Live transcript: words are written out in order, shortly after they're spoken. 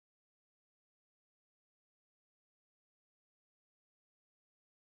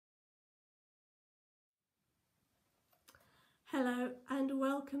Hello and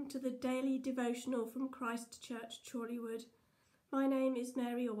welcome to the daily devotional from Christ Church, Chorleywood. My name is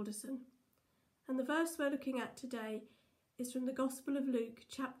Mary Alderson and the verse we're looking at today is from the Gospel of Luke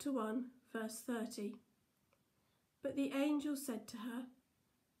chapter 1 verse 30. But the angel said to her,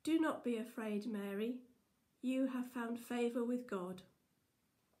 "Do not be afraid, Mary, you have found favour with God."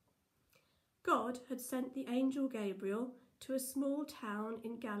 God had sent the angel Gabriel to a small town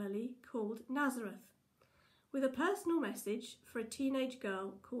in Galilee called Nazareth, with a personal message for a teenage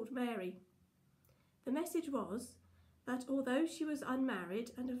girl called Mary. The message was that although she was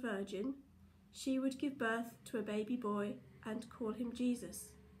unmarried and a virgin, she would give birth to a baby boy and call him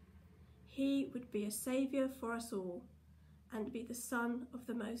Jesus. He would be a saviour for us all and be the Son of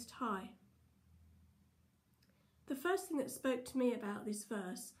the Most High. The first thing that spoke to me about this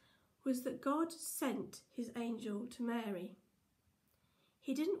verse was that God sent his angel to Mary.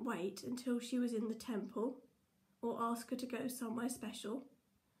 He didn't wait until she was in the temple or ask her to go somewhere special.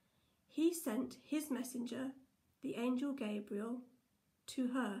 He sent his messenger, the angel Gabriel, to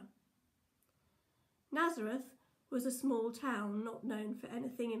her. Nazareth was a small town not known for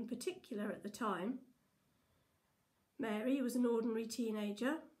anything in particular at the time. Mary was an ordinary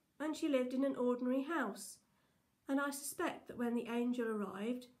teenager and she lived in an ordinary house, and I suspect that when the angel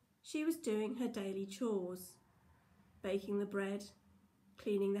arrived, she was doing her daily chores, baking the bread,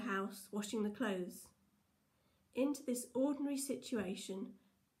 cleaning the house, washing the clothes. Into this ordinary situation,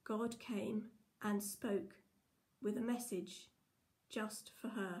 God came and spoke with a message just for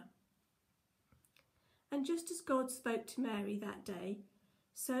her. And just as God spoke to Mary that day,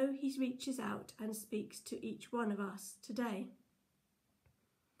 so he reaches out and speaks to each one of us today.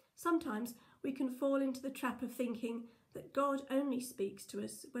 Sometimes we can fall into the trap of thinking that God only speaks to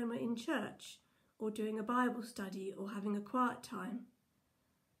us when we're in church or doing a Bible study or having a quiet time.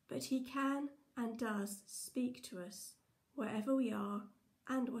 But he can and does speak to us wherever we are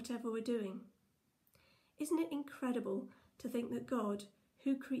and whatever we're doing. Isn't it incredible to think that God,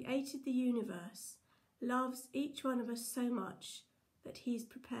 who created the universe, loves each one of us so much that he's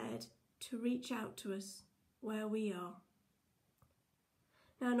prepared to reach out to us where we are?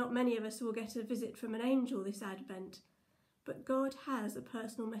 Now, not many of us will get a visit from an angel this Advent, but God has a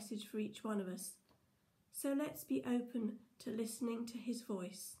personal message for each one of us. So let's be open to listening to his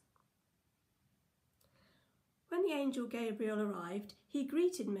voice. When the angel Gabriel arrived, he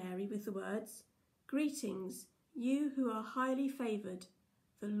greeted Mary with the words, "Greetings, you who are highly favoured,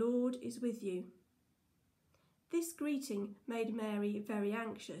 the Lord is with you." This greeting made Mary very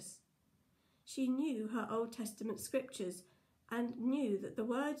anxious. She knew her Old Testament scriptures and knew that the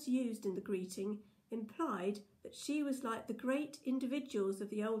words used in the greeting implied that she was like the great individuals of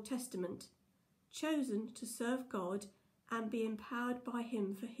the Old Testament, chosen to serve God and be empowered by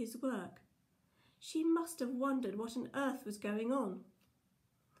him for his work. She must have wondered what on earth was going on.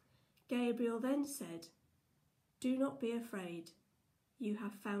 Gabriel then said, "Do not be afraid. You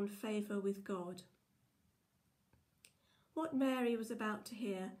have found favour with God." What Mary was about to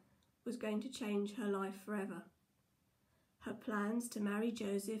hear was going to change her life forever. Her plans to marry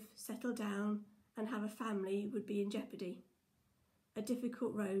Joseph, settle down and have a family would be in jeopardy. A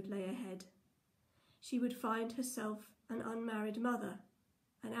difficult road lay ahead. She would find herself an unmarried mother,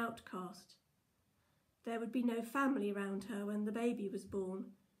 an outcast. There would be no family around her when the baby was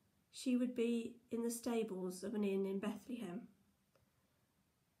born. She would be in the stables of an inn in Bethlehem.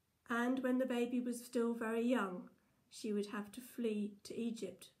 And when the baby was still very young, she would have to flee to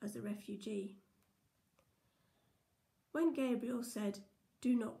Egypt as a refugee. When Gabriel said,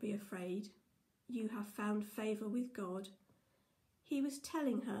 "Do not be afraid, you have found favour with God," he was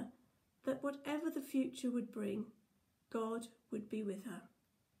telling her that whatever the future would bring, God would be with her.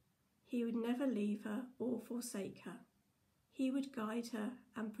 He would never leave her or forsake her. He would guide her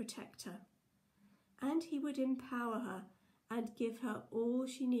and protect her. And he would empower her and give her all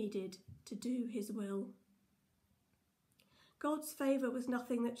she needed to do his will. God's favour was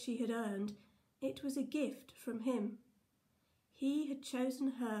nothing that she had earned. It was a gift from him. He had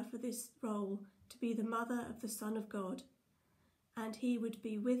chosen her for this role to be the mother of the Son of God, and he would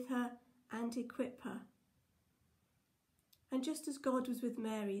be with her and equip her. And just as God was with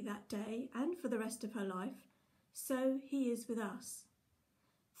Mary that day and for the rest of her life, so he is with us.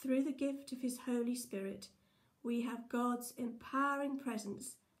 Through the gift of his Holy Spirit, we have God's empowering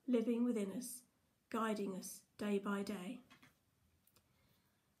presence living within us, guiding us day by day.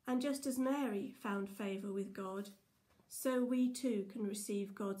 And just as Mary found favour with God, so we too can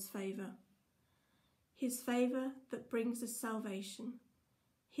receive God's favour. His favour that brings us salvation,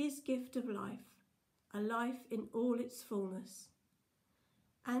 his gift of life, a life in all its fullness,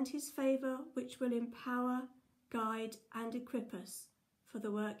 and his favour which will empower guide and equip us for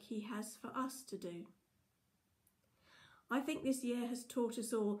the work he has for us to do. I think this year has taught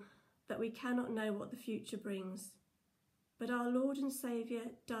us all that we cannot know what the future brings, but our Lord and Saviour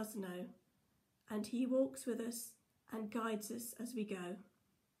does know, and he walks with us and guides us as we go.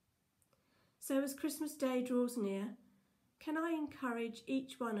 So as Christmas Day draws near, can I encourage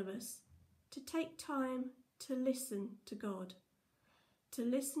each one of us to take time to listen to God, to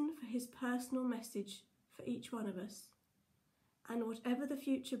listen for his personal message for each one of us, and whatever the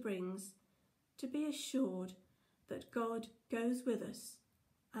future brings, to be assured that God goes with us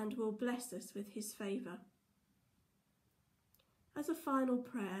and will bless us with his favour. As a final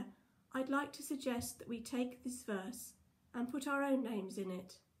prayer, I'd like to suggest that we take this verse and put our own names in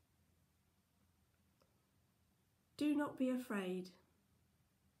it. Do not be afraid.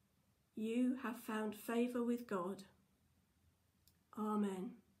 You have found favour with God.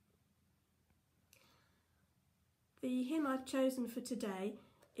 Amen. The hymn I've chosen for today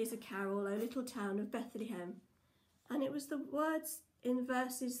is a carol, O Little Town of Bethlehem, and it was the words in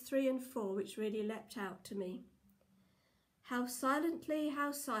verses 3 and 4 which really leapt out to me. How silently,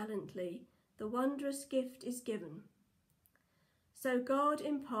 the wondrous gift is given. So God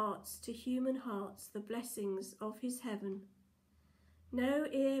imparts to human hearts the blessings of his heaven. No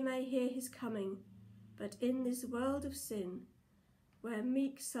ear may hear his coming, but in this world of sin, where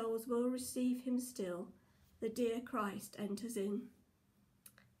meek souls will receive him still, the dear Christ enters in.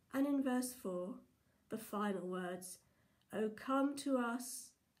 And in verse 4, the final words, O come to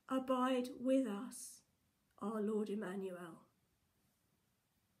us, abide with us, our Lord Emmanuel.